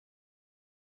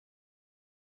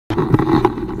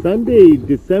Sunday,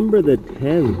 December the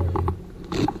 10th.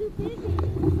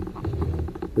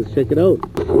 Let's check it out.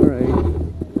 Alright.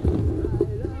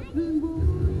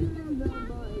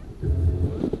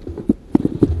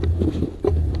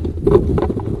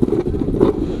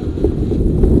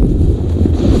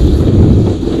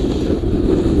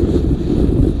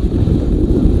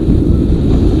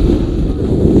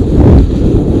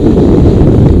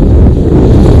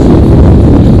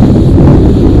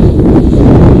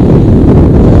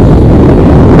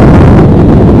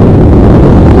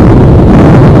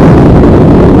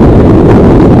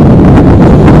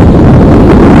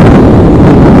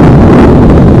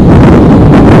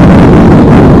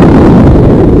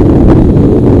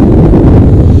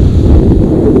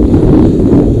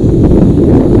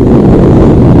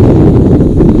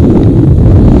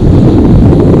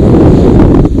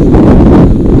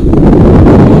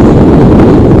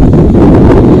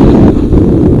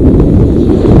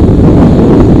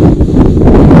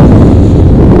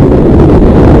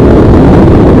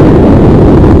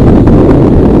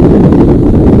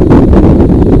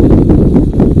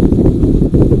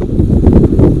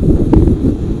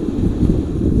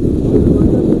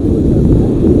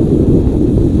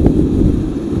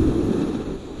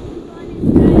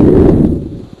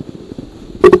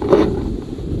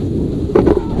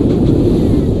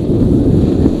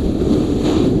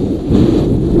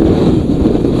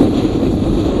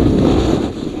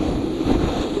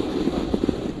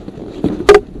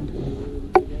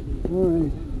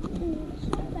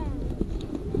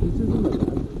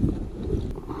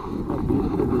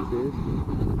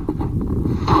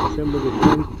 December the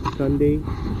 10th, Sunday,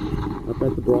 up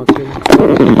at the Brockton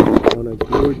on a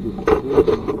gorgeous day.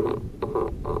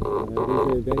 There's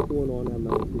an event going on at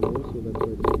Mt Seymour, so that's why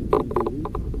it's pretty busy.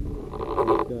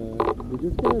 But we're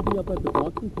just going to be up at the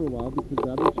Brockton for a while because the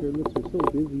other chairlifts are so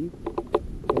busy,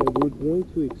 and we're going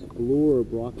to explore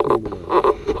Brockton more.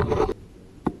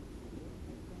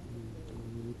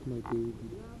 Look my baby.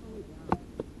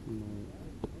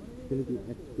 It's going to be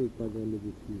expert by the end of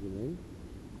the season, right?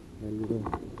 And it's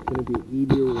going to be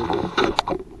 80-year-old.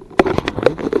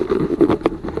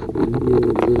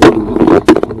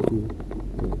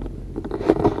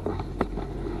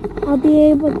 I'll be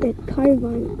able to carve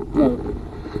on it.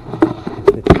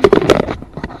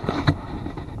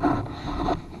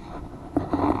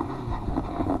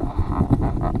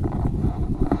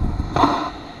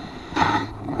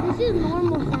 This is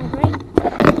normal size, right?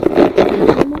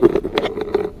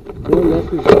 More or less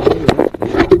is normal,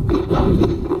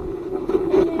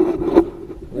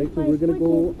 right, so we're going to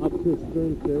go up to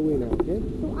Stern Stairway now, okay?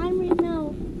 So I'm right now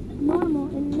normal,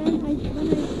 and then when I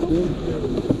Stern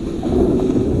Stairway.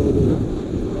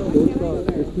 Don't stop,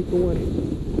 just keep going.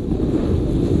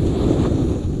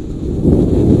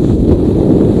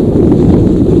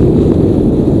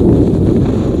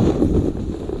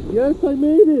 Yes, I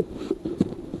made it!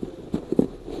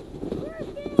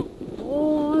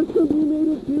 Oh, awesome, you made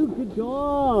it too, good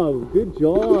job! Good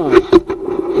job!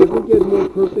 Doesn't get more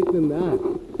perfect than that.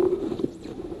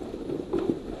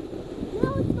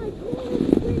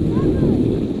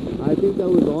 I think that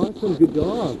was awesome. Good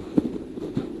job.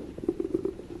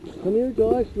 Come here,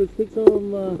 Josh. Let's take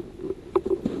some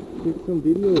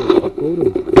video,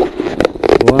 photos.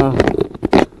 Wow.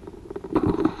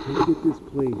 Look at this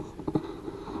place.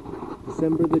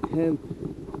 December the 10th,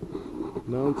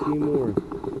 Mt Seymour.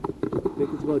 I think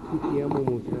it's about 2 p.m.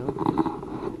 almost now.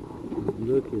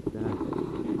 Look at that.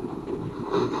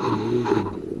 It's amazing.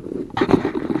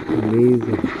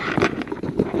 Amazing.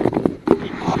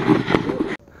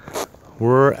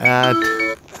 We're at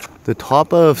the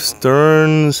top of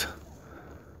Stern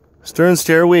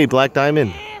Stairway, Black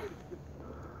Diamond.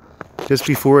 Just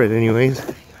before it anyways.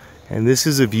 And this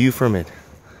is a view from it.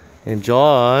 And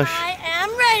Josh... I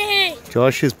am ready!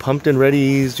 Josh is pumped and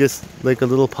ready. He's just like a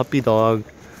little puppy dog.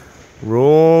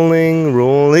 Rolling,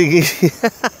 rolling.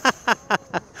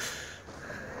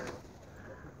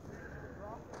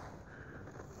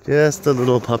 Just a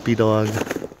little puppy dog.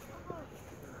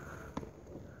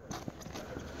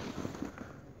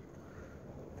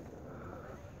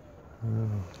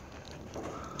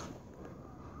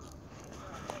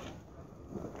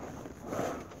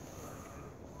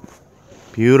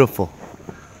 Beautiful.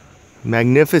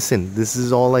 Magnificent. This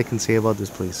is all I can say about this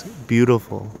place.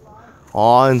 Beautiful.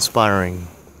 Awe-inspiring.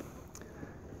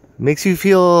 Makes you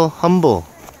feel humble.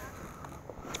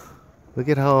 Look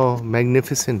at how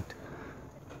magnificent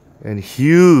and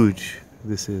huge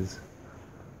this is.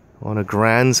 On a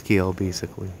grand scale,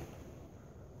 basically.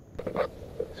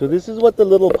 So this is what the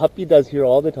little puppy does here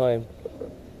all the time.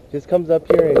 Just comes up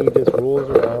here and he just rolls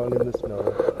around in the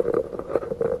snow.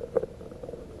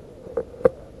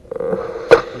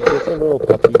 Little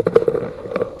puppy.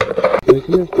 Right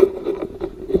here.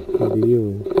 Video.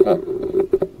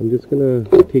 I'm just gonna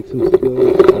take some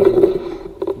skills.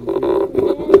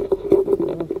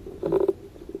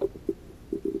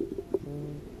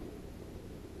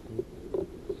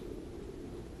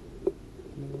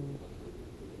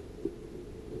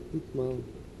 Smile.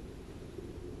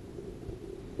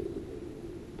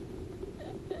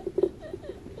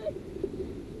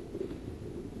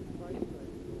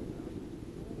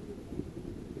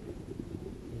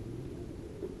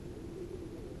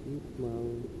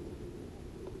 Smile.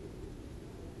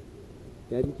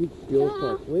 Daddy keeps skills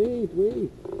talk. Wait.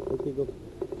 Okay, go. Go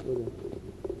there.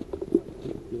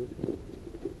 Skills talk.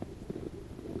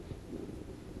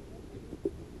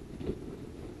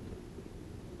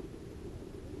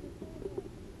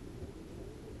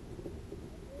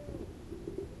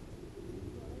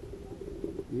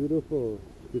 Beautiful.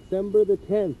 December the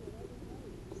 10th,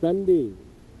 Sunday,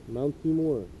 Mt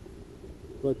Seymour.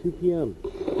 It's about 2 p.m.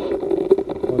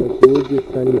 on a gorgeous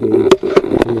sunny day up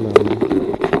in the mountains.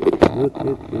 Look at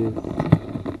this.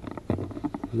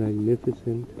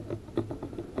 Magnificent.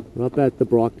 We're up at the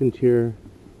Brockton Chair.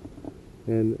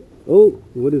 And, oh,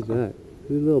 what is that?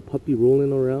 There's a little puppy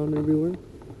rolling around everywhere.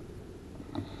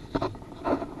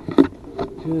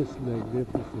 Just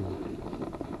magnificent.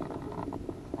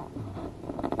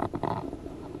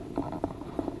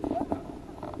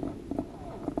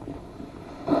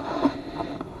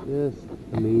 Just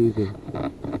amazing.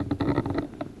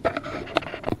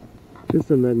 Just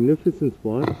a magnificent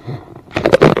spot.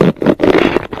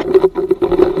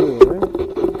 Cool, right?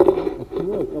 A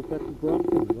smoke up at the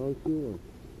Brockton, Mt Seymour.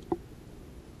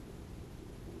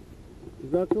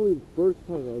 It's actually the first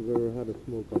time I've ever had a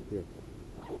smoke up here.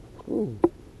 Oh.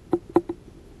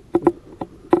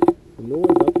 No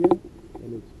one's up here,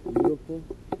 and it's beautiful,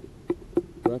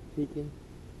 breathtaking.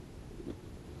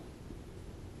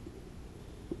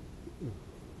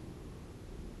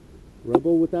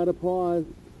 Rebel without a pause,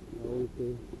 I always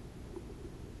say.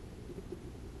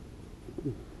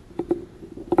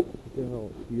 Look at how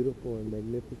beautiful and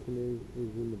magnificent it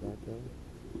is in the background.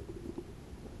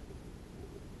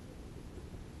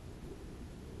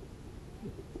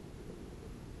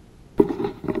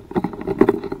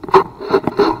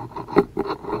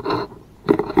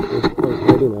 Let's start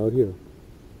heading out here.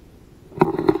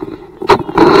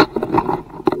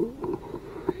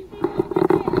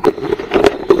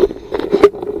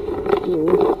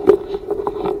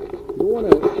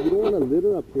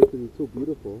 Up here because it's so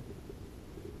beautiful.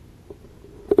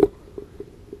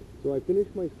 So I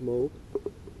finished my smoke.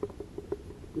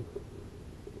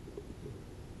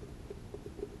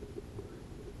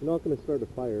 I'm not going to start a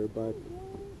fire, but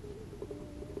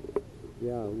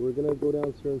yeah, we're going to go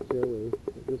down Stairway.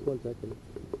 Just 1 second.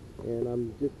 And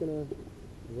I'm just going to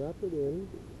wrap it in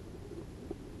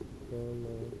some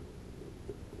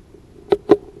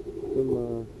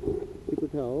paper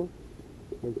towel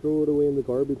and throw it away in the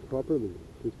garbage properly.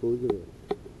 Dispose of it.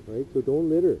 Right? So don't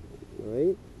litter.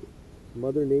 Alright?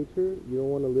 Mother Nature, you don't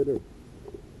want to litter.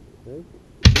 Okay?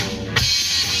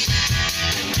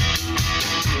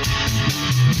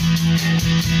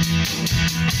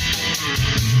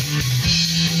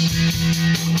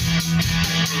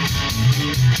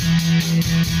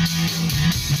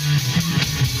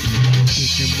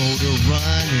 Keep your motor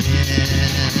running.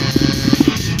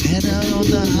 Head out on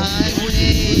the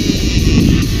highway.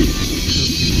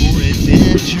 Looking for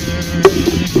adventure.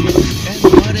 And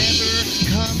whatever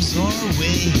comes our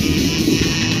way.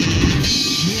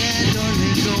 Yeah,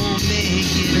 darling, go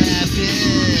make it happen.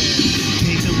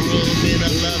 Take the world in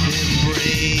a love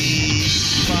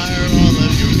embrace. Fire all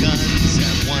of your guns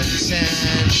at once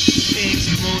and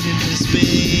explode into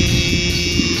space.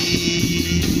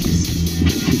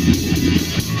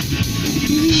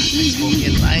 Smoke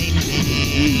and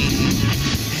lightning,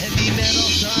 heavy metal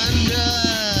thunder,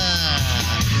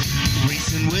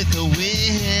 racing with the wind,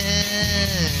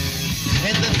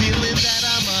 and the feeling that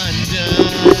I'm under.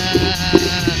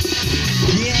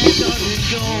 Yeah, darling,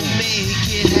 go make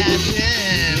it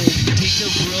happen. Take the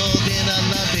world in a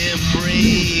love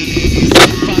embrace.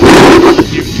 Fire all of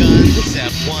your guns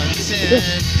at once and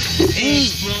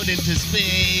explode into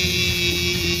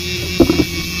space.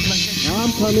 Like a true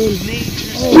I'm coming.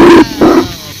 nature's child.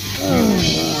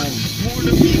 Born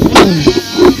to be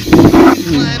wild.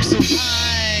 Climb so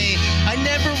high. I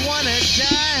never wanna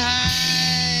die.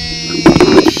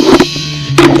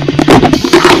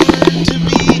 Born to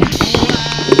be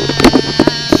wild.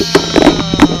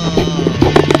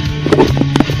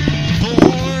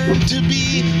 Born to be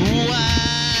wild.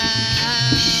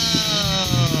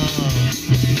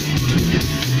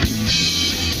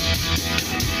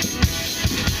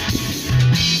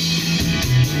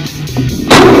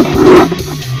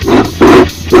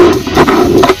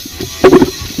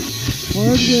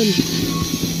 Oh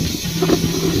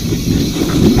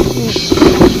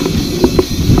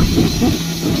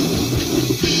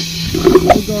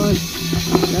God,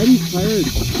 Daddy's tired.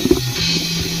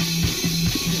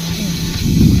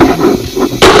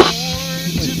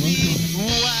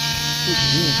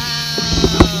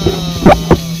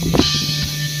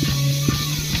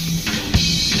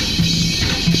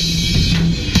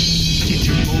 Get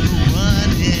your motor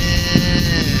running.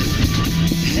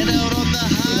 Head out on the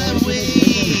highway.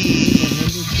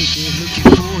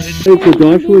 Looking for it. Hey, so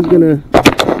Joshua's gonna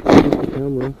take the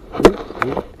camera.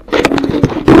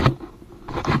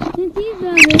 Since he's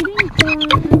hurting, so I'm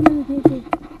gonna take it.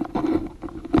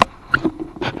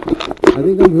 I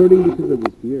think I'm hurting because of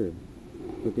this beer.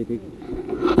 Okay, take it.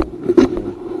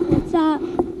 What's up?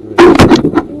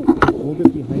 Hold it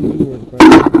behind you or in front of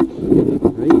you.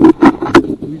 Right?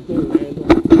 Please don't land on.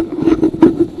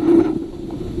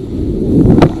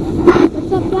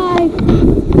 What's up, guys?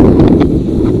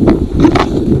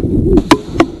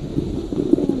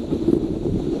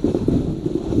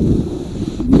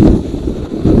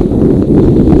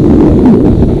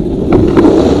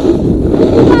 If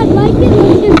you guys like it,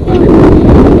 let's just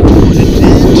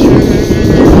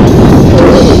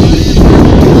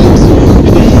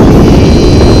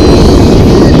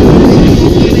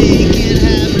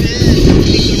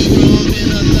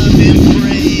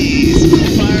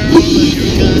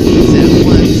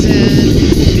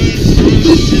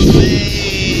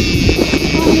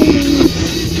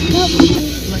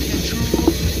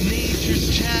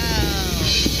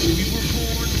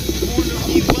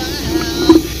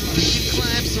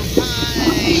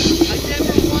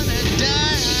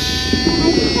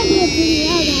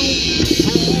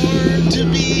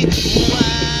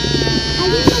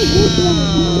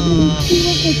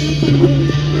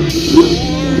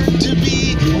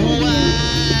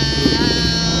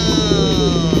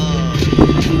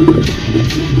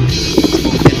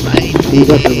You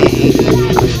got the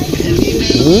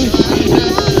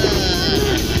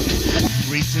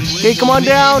Okay, come on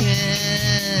down.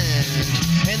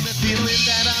 And the feeling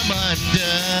that I'm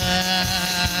under.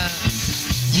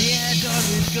 Yeah,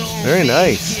 darling, go Very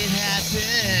nice. make it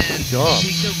happen. Good job.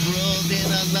 Take the world in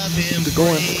a loving Keep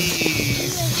going.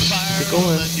 embrace. Fire Keep all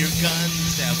going. of your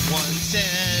guns at once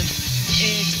and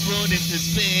explode into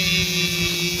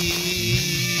space.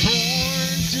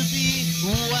 Born to be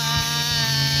wild.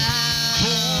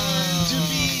 Born to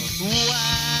be wild.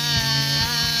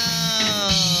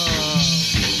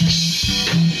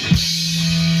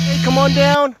 Hey, come on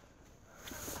down.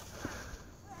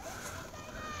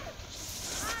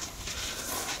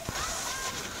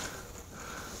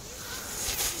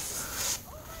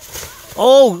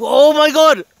 Oh my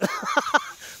God.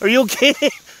 Are you okay?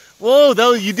 Whoa,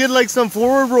 you did like some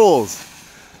forward rolls.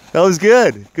 That was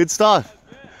good. Good stuff.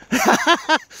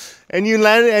 And you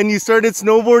landed and you started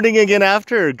snowboarding again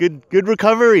after. Good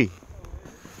recovery.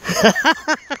 First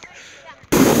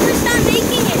time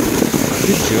making it.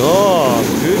 Good job.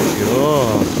 Good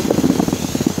job.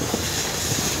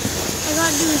 I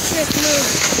gotta do a trick move.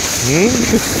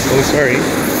 Oh, sorry.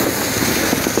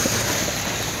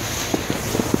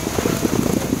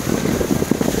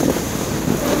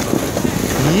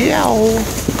 Yeah.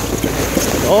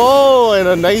 Oh, and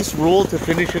a nice roll to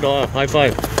finish it off. High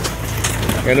five.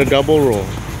 And a double roll.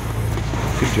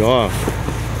 Good job.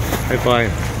 High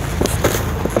five.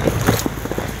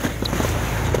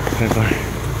 High five.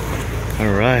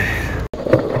 All right.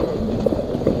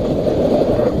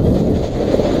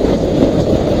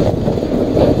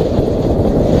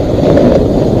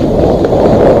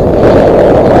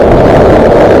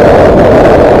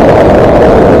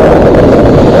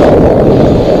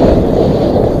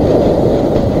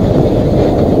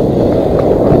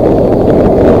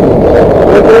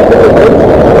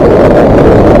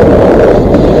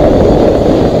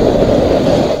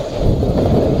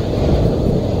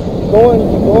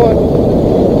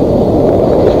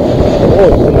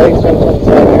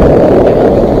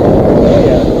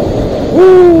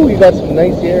 Got some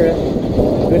nice air,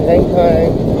 good hang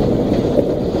time.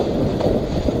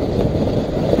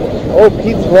 Oh,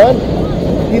 Pete's Run.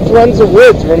 Pete's Run's the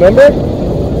woods, remember?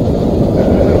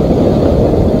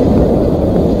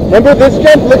 Remember this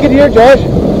jump? Look at here, Josh.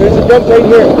 There's a jump right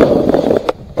here.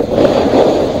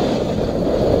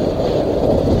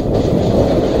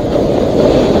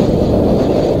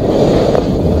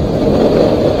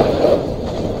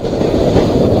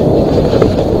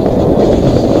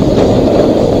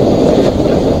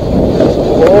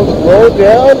 Slow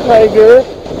down, Tiger.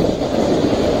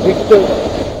 Take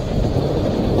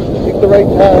the right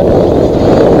path.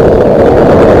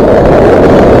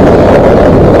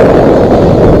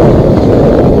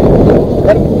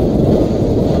 Got him.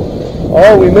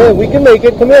 Oh, we can make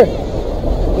it. Come here.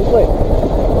 This way.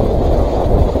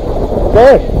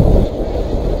 Josh.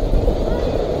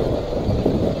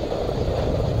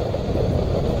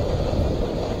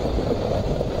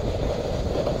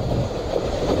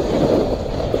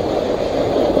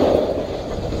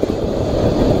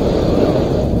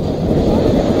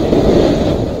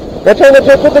 Watch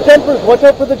out for the jumpers. Watch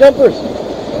out for the jumpers.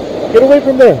 Get away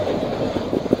from there.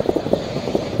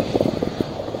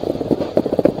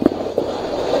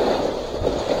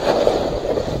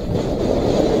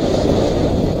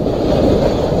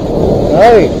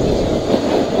 Nice.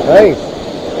 Nice.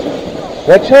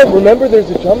 Watch out. Remember, there's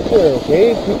a jump there,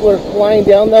 okay? People are flying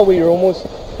down that way. You're almost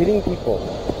hitting people.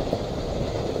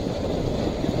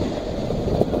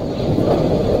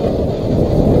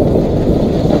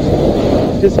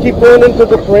 Just keep going into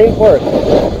the terrain part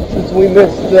since we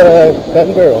missed the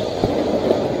gun barrel.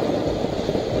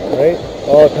 Right?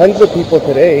 Oh, tons of people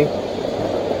today.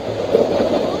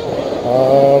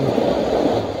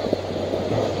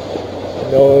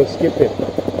 No, skip it.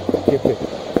 Skip it.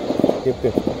 Skip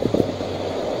it.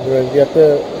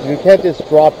 You can't just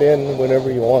drop in whenever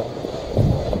you want.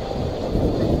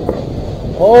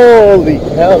 Holy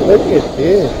cow, look at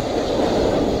this.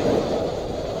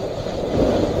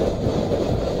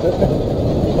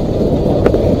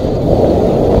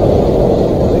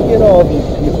 Look at all these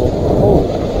people.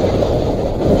 Oh.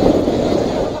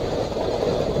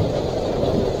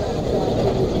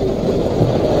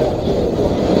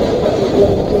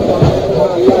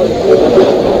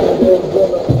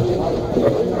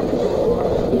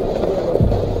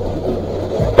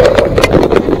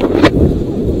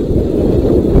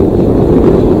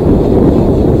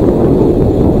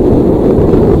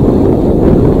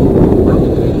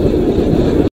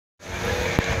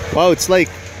 Wow, it's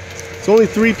only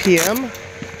 3 p.m.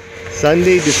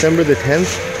 Sunday, December the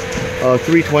 10th,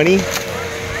 3:20,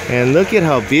 and look at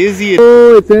how busy it is.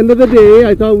 Oh, it's the end of the day.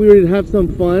 I thought we would have some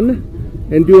fun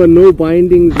and do a no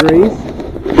bindings race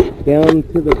down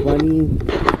to the bunny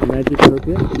magic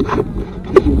carpet. Do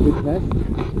a good test.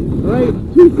 Alright,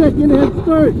 2-second head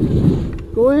start.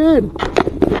 Go ahead.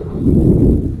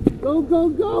 Go, go,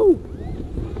 go.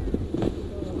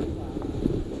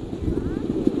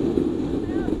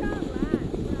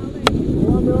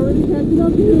 They're already catching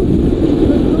up to you.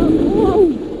 Whoa.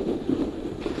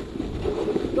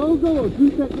 Go, go.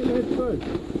 2-second head start.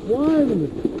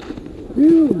 1,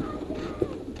 2.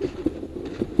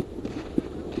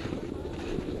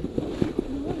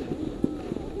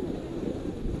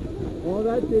 Oh,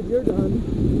 that's it. You're done.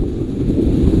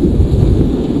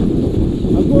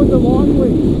 I'm going the long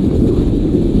way.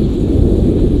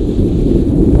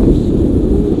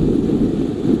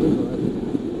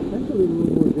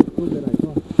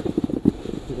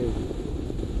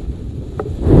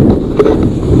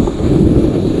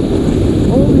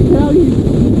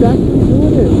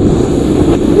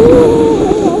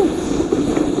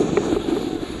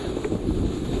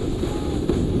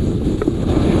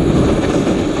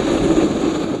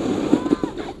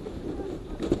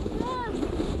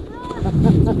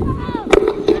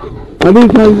 How many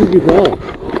times did you fall?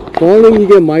 Falling, you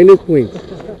get minus points.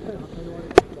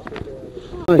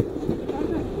 Hi.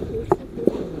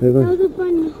 That was a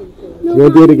fun. You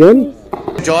want to do it again?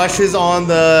 Josh is on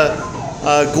the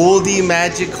Goldie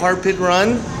Magic Carpet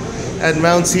Run at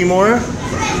Mt Seymour.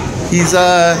 He's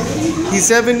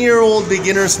 7-year-old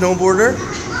beginner snowboarder.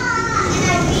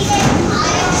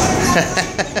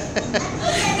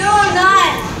 No, I'm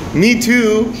not. Me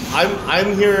too.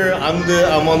 I'm here.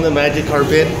 I'm on the magic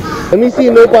carpet. Let me see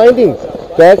no bindings.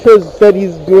 Josh has said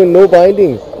he's doing no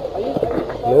bindings.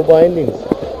 No bindings.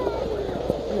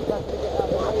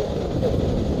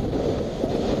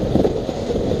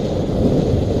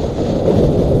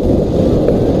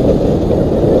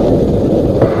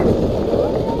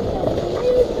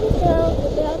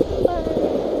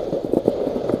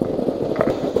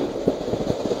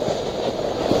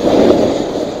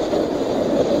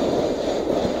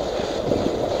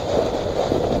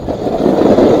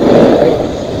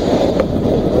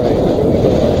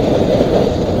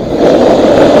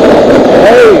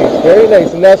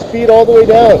 Nice, and now speed all the way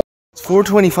down. It's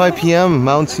 4:25 p.m.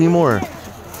 Mt Seymour,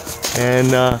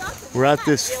 and we're at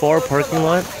this far parking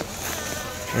lot,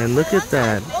 and look at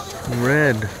that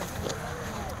red.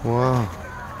 Wow,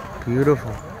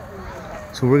 beautiful.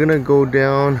 So we're gonna go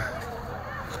down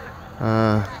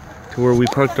to where we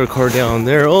parked our car down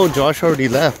there. Oh, Josh already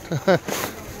left.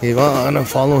 Ivana,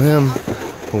 follow him.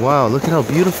 Wow, look at how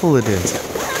beautiful it is.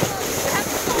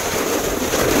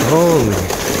 Holy.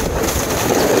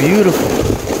 Beautiful.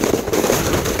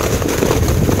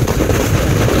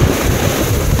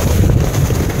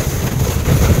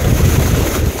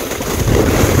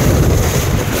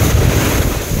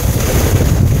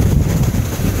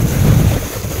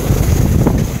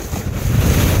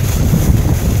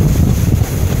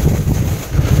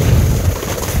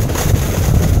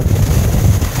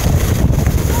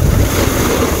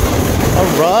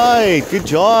 right, good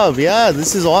job. Yeah,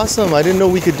 this is awesome. I didn't know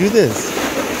we could do this.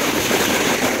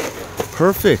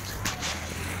 Perfect.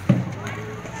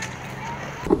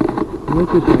 Look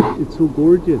at that, it's so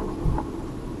gorgeous. So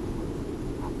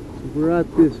we're at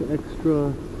this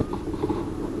extra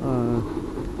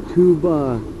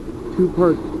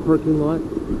parking lot.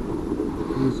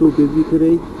 It's so busy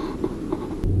today.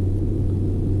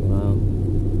 Wow.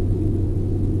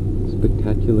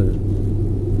 Spectacular.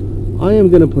 I am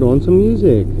gonna put on some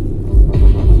music.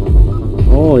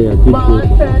 Oh yeah, good My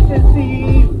too.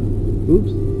 fantasy.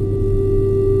 Oops.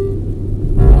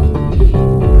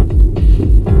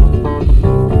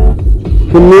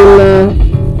 Camila,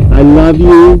 I love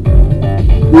you.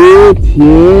 Good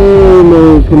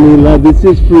no, Camila, this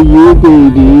is for you,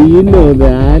 baby. You know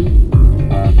that.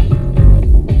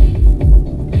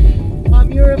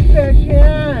 I'm your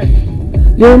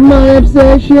obsession. You're my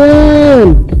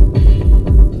obsession.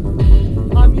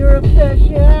 I'm your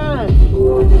obsession.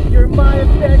 You're my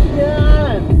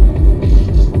obsession.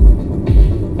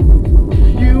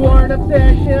 You are an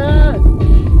obsession.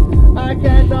 I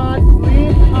cannot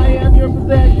sleep. I am your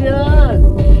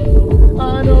possession.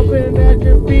 Unopened at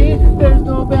your feet. There's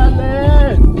no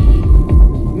balance.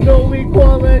 No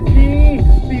equality.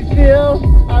 Be still.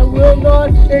 I will not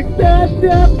accept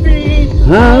defeat.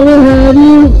 I will have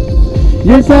you.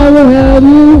 Yes, I will have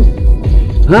you.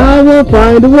 I will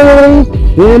find a way,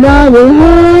 and I will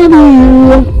have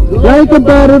you. Like a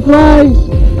butterfly,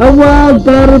 a wild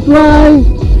butterfly,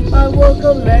 I will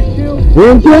collect you.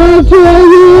 and capture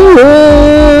you.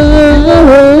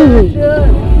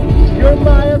 You're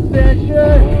my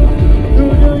obsession. Who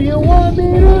do you want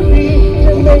me to be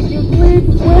to make you sleep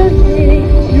with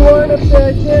me? You are an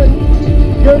obsession.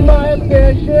 You're my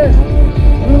obsession.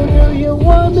 Who do you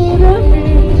want me to be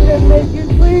to make you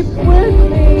sleep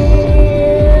with me?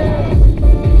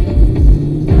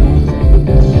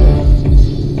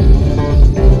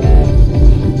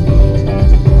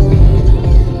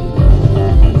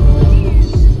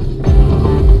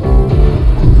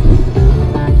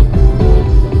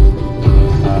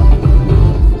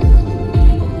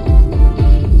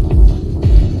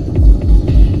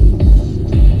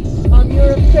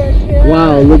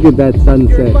 Wow, look at that You're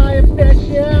sunset. my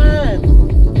obsession.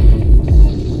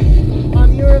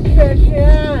 I'm your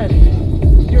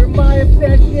obsession. You're my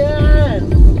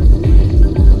obsession.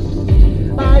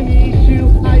 I eat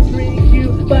you, I drink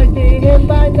you by day and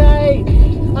by night.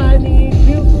 I need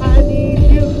you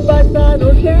by sun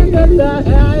or candlelight.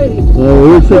 Oh, it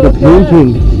looks like a painting.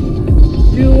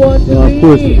 You want to Of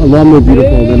course, a lot more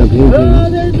beautiful than a painting. Oh,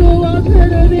 there's no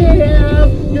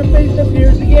alternative. Your face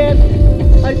appears again.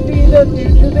 I see the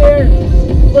future there,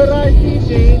 but I see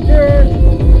danger.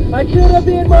 I should have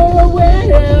been more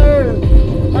aware.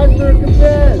 I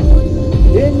circumvent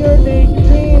in your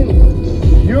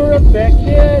daydream. Your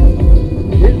affection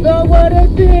is not what it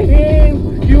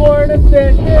seems. You are an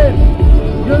obsession.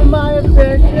 You're my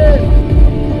obsession.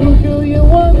 Who do you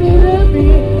want me to be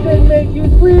that make you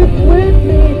sleep with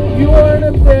me? You are an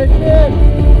obsession.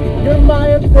 You're my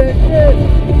obsession.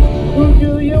 Who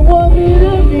do you want me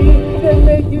to be that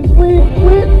make you sleep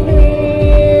with me?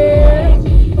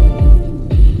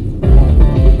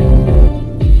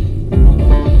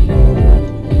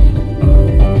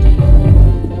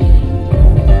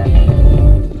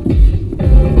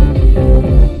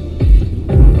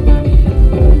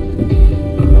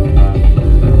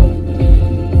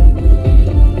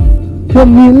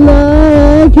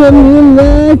 Camila,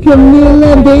 Camila,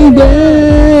 Camila,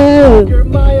 baby. You're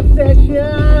my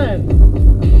obsession.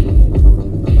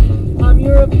 I'm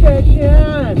your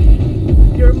obsession.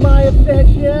 You're my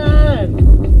obsession.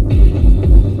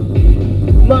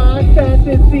 My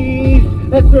fantasies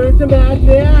have turned to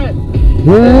madness.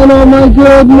 And oh my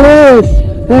goodness,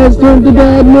 has turned to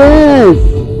badness.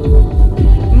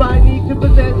 My need to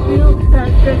possess you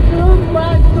has consumed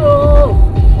my soul.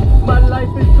 My life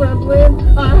is trembling.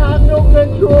 I have no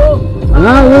control.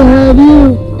 I will have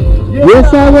you.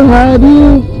 Yes, I will have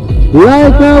you.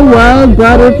 Like a wild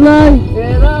butterfly.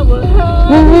 And I will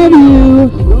Have you.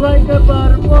 like a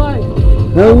butterfly.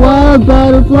 A wild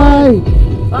butterfly.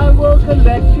 I will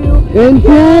collect you. And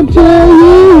capture You're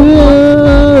you.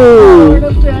 an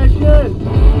obsession.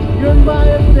 You're my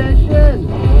obsession.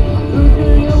 Who do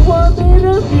you want me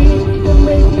to be to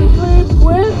make you sleep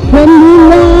with me?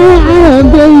 Camila,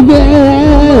 baby.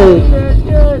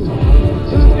 Obsession.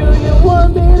 Who do you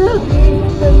want me to be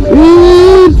to make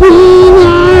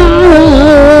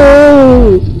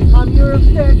I'm your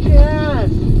obsession.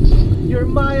 You're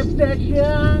my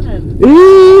obsession.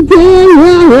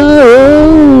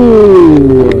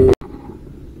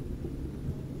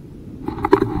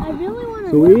 I really want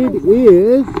to. So it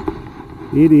is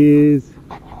It is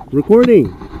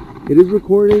recording. It is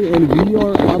recording, and we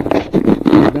are up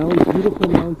Mount, beautiful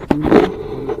Mount Seymour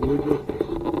on this gorgeous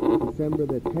December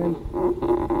the 10th.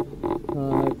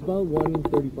 It's about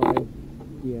 1:35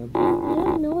 p.m. I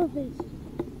don't know if it's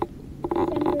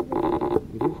December the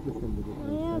 10th. It is December the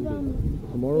 10th. I have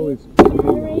Tomorrow is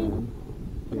Gatorade.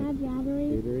 I have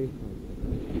Gatorade. Gatorade.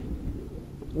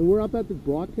 And we're up at the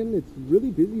Brockton. It's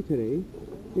really busy today.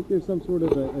 I think there's some sort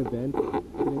of an event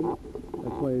today.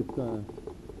 That's why it's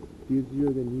busier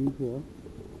than usual.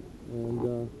 And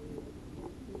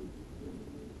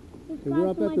we're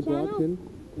up at the Brockton.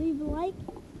 Leave a like,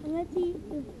 and let's see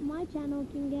if my channel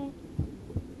can get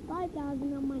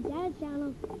 5,000 on my dad's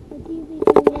channel. Let's see if we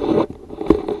can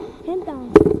get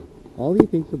 10,000. All he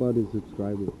thinks about is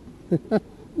subscribers. That's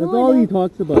all he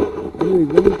talks about. Anyways,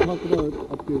 let me talk about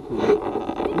up here for you.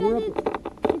 Because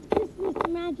it's Christmas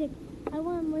magic. I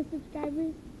want more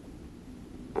subscribers.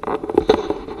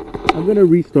 I'm gonna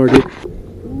restart it. I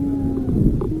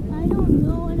don't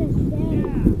know what to say.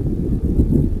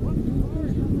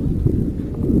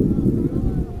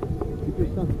 Keep your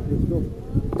stuff. Let's go.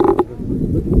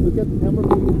 Look at the camera,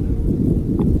 please.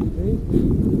 Okay.